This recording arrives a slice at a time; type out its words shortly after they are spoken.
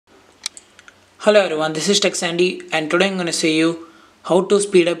Hello everyone, this is Tech Sandy and today I'm going to show you how to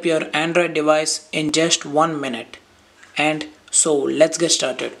speed up your Android device in just 1 minute. And so let's get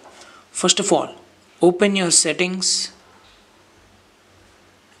started. First of all, open your settings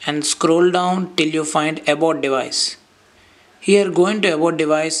and scroll down till you find About Device. Here go into About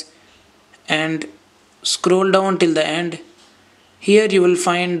Device and scroll down till the end. Here you will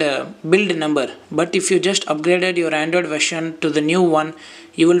find build number, but if you just upgraded your Android version to the new one,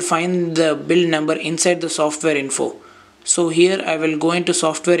 you will find the build number inside the software info. So here I will go into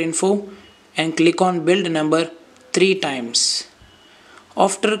software info and click on build number 3 times.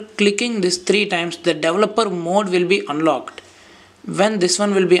 After clicking this 3 times, the developer mode will be unlocked. When this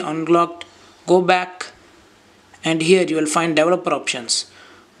one will be unlocked, go back and here you will find developer options.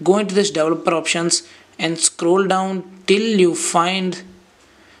 Go into this developer options and scroll down till you find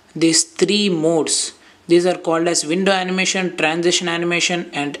these 3 modes. These are called as window animation, transition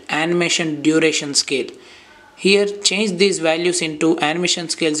animation and animation duration scale. Here change these values into animation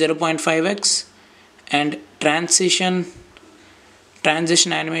scale 0.5x and transition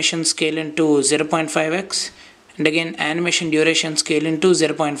animation scale into 0.5x and again animation duration scale into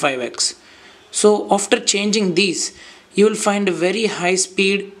 0.5x. So after changing these, you will find a very high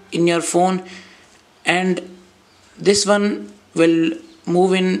speed in your phone, and this one will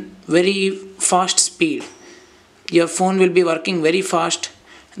move in very fast speed. Your phone will be working very fast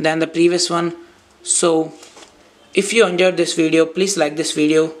than the previous one. So if you enjoyed this video, please like this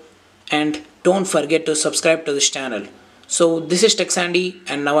video and don't forget to subscribe to this channel. So this is Tech Sandy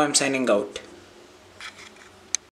and now I'm signing out.